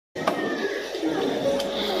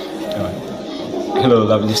Hello,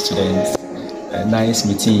 lovely students. Nice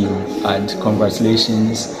meeting you, and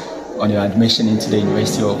congratulations on your admission into the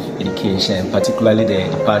University of Education, particularly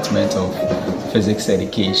the Department of Physics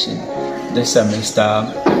Education. This semester,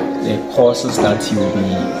 the courses that you will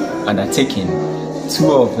be undertaking,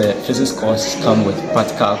 two of the physics courses come with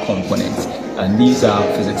practical components, and these are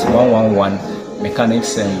Physics 111,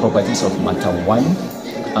 Mechanics and Properties of Matter 1,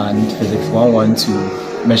 and Physics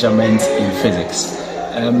 112, Measurements in Physics.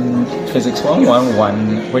 Physics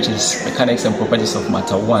 111, which is Mechanics and Properties of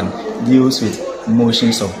Matter 1, deals with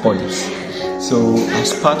motions of bodies. So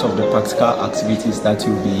as part of the practical activities that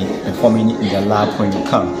you'll be performing in the lab when you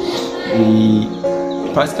come, the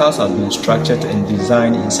practicals have been structured and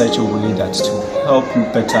designed in such a way that to help you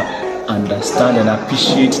better understand and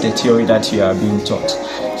appreciate the theory that you are being taught.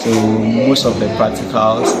 So most of the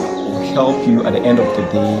practicals will help you at the end of the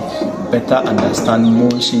day better understand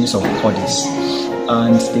motions of bodies.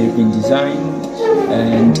 And they've been designed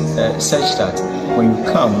and such that when you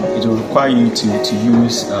come, it will require you to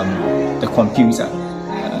use the computer,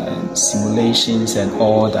 simulations and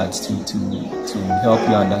all that to help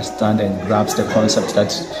you understand and grasp the concept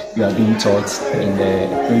that you are being taught in the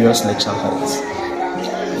various lecture halls.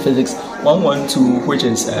 Physics 112, which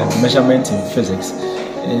is Measurement in Physics,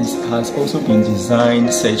 has also been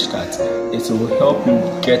designed such that it will help you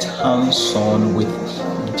get hands-on with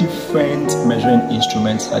different measuring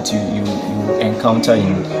instruments that you encounter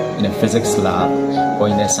in a physics lab or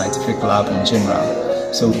in a scientific lab in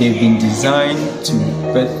general. So they've been designed to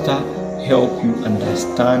better help you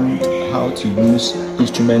understand how to use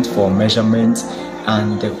instruments for measurement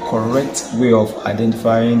and the correct way of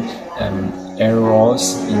identifying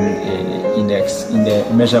errors in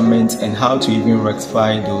the measurement and how to even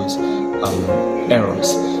rectify those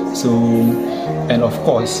errors. So, and of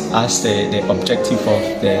course, as the objective of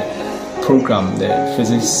the program, the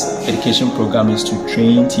physics education program, is to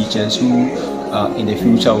train teachers who in the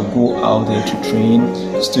future will go out there to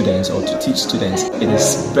train students or to teach students. It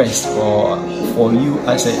is best for you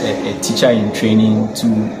as a teacher in training to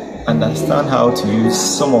understand how to use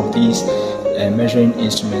some of these measuring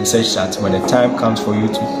instruments such that when the time comes for you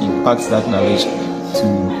to impact that knowledge to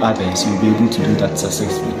others, you'll be able to do that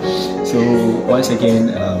successfully. So once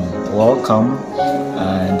again, welcome,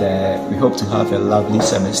 and we hope to have a lovely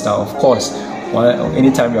semester. Of course,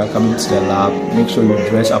 anytime you are coming to the lab, make sure you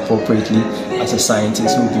dress appropriately as a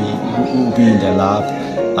scientist who will be in the lab,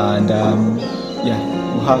 and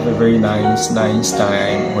yeah, we'll have a very nice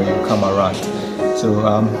time when you come around. So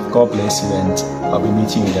God bless you, and I'll be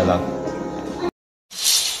meeting you in the lab.